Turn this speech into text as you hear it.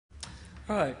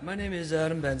Hi, my name is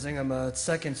Adam Benzing. I'm a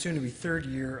second, soon-to-be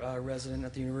third-year resident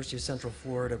at the University of Central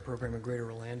Florida program in Greater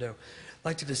Orlando. I'd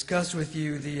like to discuss with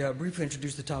you briefly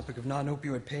introduce the topic of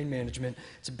non-opioid pain management.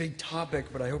 It's a big topic,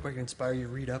 but I hope I can inspire you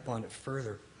to read up on it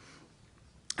further.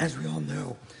 As we all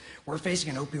know, we're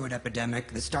facing an opioid epidemic,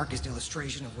 the starkest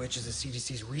illustration of which is the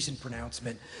CDC's recent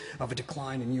pronouncement of a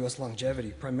decline in U.S.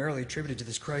 longevity, primarily attributed to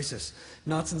this crisis.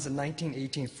 Not since the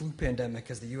 1918 flu pandemic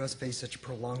has the U.S. faced such a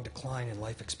prolonged decline in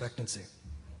life expectancy.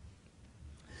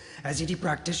 As ED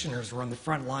practitioners, we're on the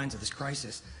front lines of this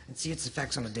crisis and see its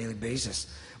effects on a daily basis.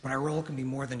 But our role can be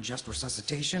more than just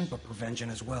resuscitation, but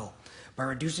prevention as well. By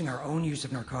reducing our own use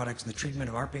of narcotics in the treatment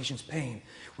of our patients' pain,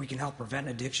 we can help prevent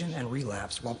addiction and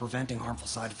relapse while preventing harmful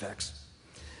side effects.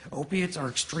 Opiates are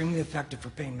extremely effective for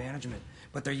pain management,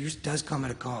 but their use does come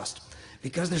at a cost.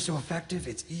 Because they're so effective,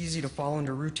 it's easy to fall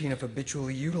into a routine of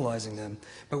habitually utilizing them,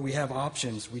 but we have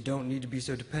options. We don't need to be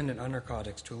so dependent on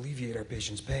narcotics to alleviate our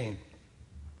patients' pain.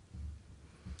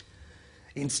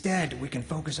 Instead, we can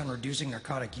focus on reducing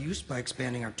narcotic use by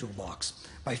expanding our toolbox.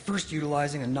 By first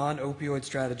utilizing a non-opioid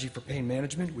strategy for pain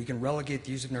management, we can relegate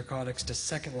the use of narcotics to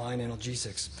second-line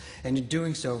analgesics, and in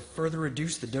doing so, further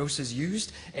reduce the doses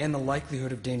used and the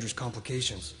likelihood of dangerous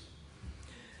complications.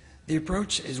 The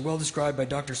approach is well described by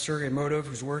Dr. Surrey Emotiv,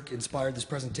 whose work inspired this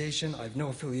presentation. I have no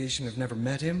affiliation, I've never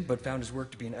met him, but found his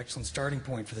work to be an excellent starting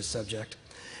point for this subject.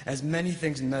 As many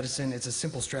things in medicine, it's a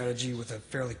simple strategy with a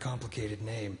fairly complicated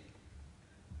name.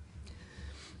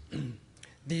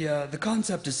 The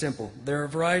concept is simple. There are a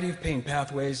variety of pain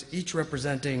pathways, each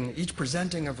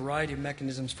presenting a variety of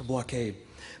mechanisms for blockade.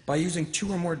 By using two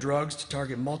or more drugs to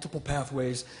target multiple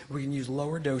pathways, we can use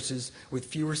lower doses with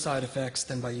fewer side effects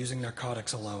than by using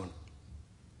narcotics alone.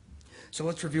 So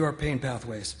let's review our pain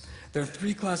pathways. There are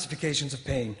three classifications of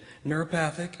pain: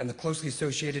 neuropathic and the closely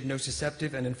associated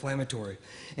nociceptive and inflammatory.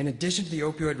 In addition to the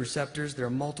opioid receptors, there are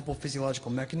multiple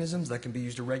physiological mechanisms that can be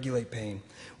used to regulate pain.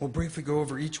 We'll briefly go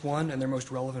over each one and their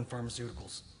most relevant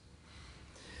pharmaceuticals.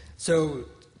 So,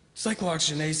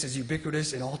 cyclooxygenase is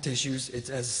ubiquitous in all tissues. It's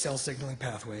as cell signaling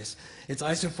pathways. Its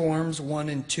isoforms 1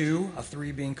 and 2, a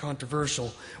 3 being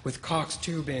controversial, with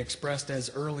COX-2 being expressed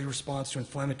as early response to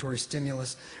inflammatory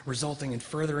stimulus, resulting in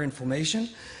further inflammation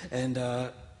and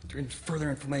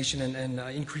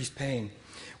increased pain.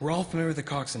 We're all familiar with the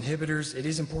COX inhibitors. It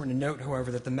is important to note,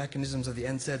 however, that the mechanisms of the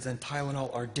NSAIDs and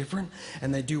Tylenol are different,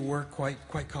 and they do work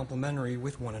quite complementary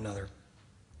with one another.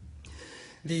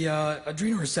 The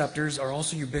adrenoreceptors are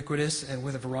also ubiquitous and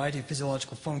with a variety of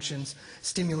physiological functions.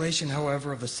 Stimulation,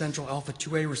 however, of the central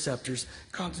alpha-2A receptors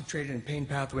concentrated in pain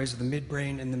pathways of the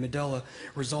midbrain and the medulla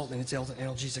result in its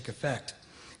analgesic effect.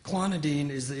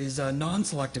 Clonidine is a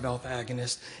non-selective alpha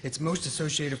agonist. It's most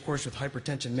associated, of course, with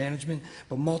hypertension management,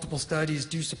 but multiple studies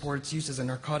do support its use as a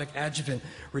narcotic adjuvant,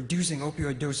 reducing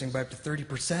opioid dosing by up to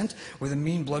 30% with a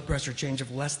mean blood pressure change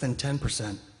of less than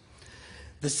 10%.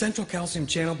 The central calcium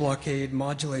channel blockade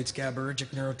modulates GABAergic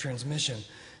neurotransmission.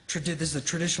 This is a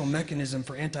traditional mechanism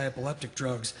for anti-epileptic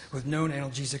drugs with known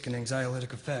analgesic and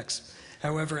anxiolytic effects.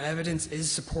 However, evidence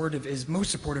is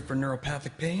most supportive for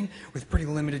neuropathic pain with pretty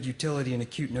limited utility in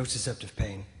acute nociceptive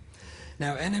pain.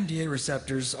 Now, NMDA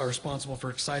receptors are responsible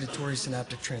for excitatory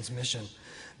synaptic transmission.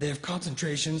 They have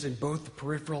concentrations in both the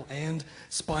peripheral and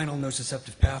spinal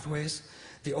nociceptive pathways.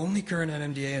 The only current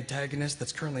NMDA antagonist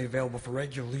that's currently available for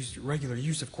regular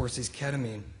use, of course, is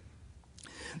ketamine.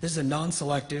 This is a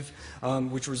non-selective,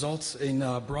 which results in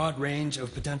a broad range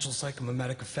of potential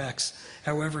psychomimetic effects.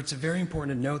 However, it's very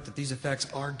important to note that these effects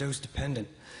are dose-dependent.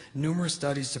 Numerous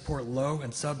studies support low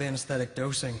and sub-anesthetic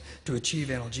dosing to achieve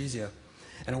analgesia.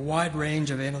 And a wide range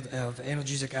of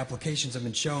analgesic applications have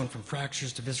been shown, from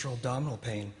fractures to visceral abdominal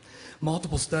pain.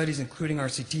 Multiple studies, including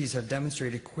RCTs, have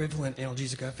demonstrated equivalent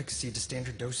analgesic efficacy to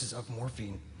standard doses of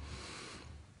morphine.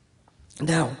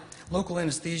 Now, local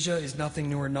anesthesia is nothing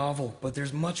new or novel, but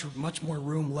there's much more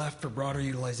room left for broader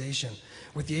utilization.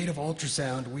 With the aid of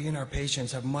ultrasound, we and our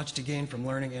patients have much to gain from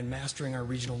learning and mastering our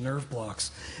regional nerve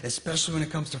blocks. Especially when it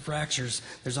comes to fractures,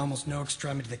 there's almost no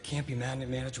extremity that can't be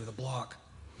managed with a block.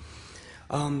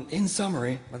 In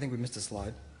summary, I think we missed a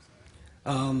slide.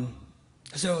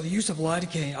 So the use of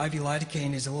lidocaine, IV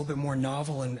lidocaine, is a little bit more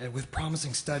novel and with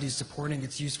promising studies supporting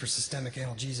its use for systemic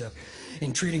analgesia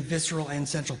in treating visceral and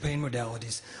central pain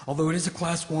modalities. Although it is a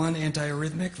class 1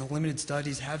 antiarrhythmic, the limited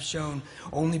studies have shown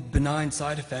only benign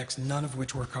side effects, none of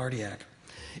which were cardiac.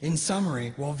 In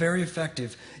summary, while very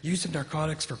effective, use of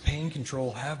narcotics for pain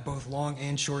control have both long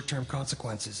and short-term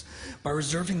consequences. By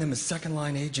reserving them as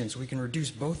second-line agents, we can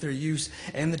reduce both their use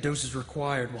and the doses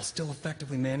required while still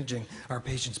effectively managing our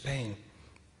patient's pain.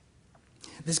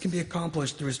 This can be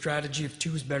accomplished through a strategy of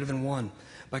 2 is better than 1.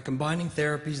 By combining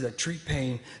therapies that treat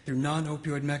pain through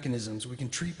non-opioid mechanisms, we can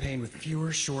treat pain with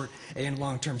fewer short and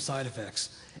long-term side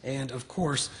effects, and, of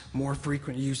course, more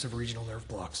frequent use of regional nerve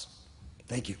blocks.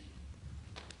 Thank you.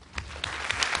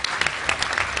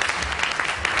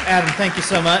 Adam, thank you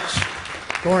so much.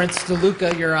 Lawrence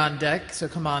DeLuca, you're on deck, so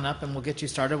come on up and we'll get you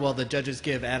started while the judges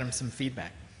give Adam some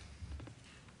feedback.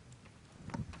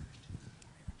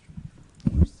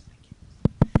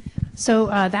 So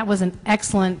that was an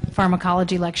excellent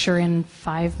pharmacology lecture in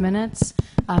 5 minutes.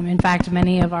 In fact,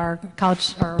 many of our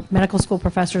college or medical school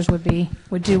professors would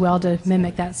do well to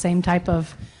mimic that same type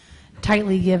of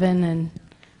tightly given and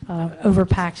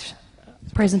overpacked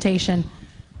presentation.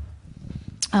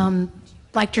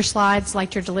 Liked your slides,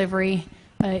 liked your delivery.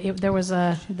 There was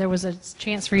a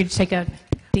chance for you to take a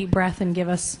deep breath and give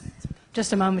us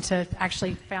just a moment to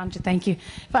actually thank you.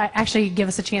 Actually give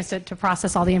us a chance to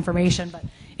process all the information, but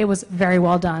it was very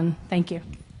well done. Thank you.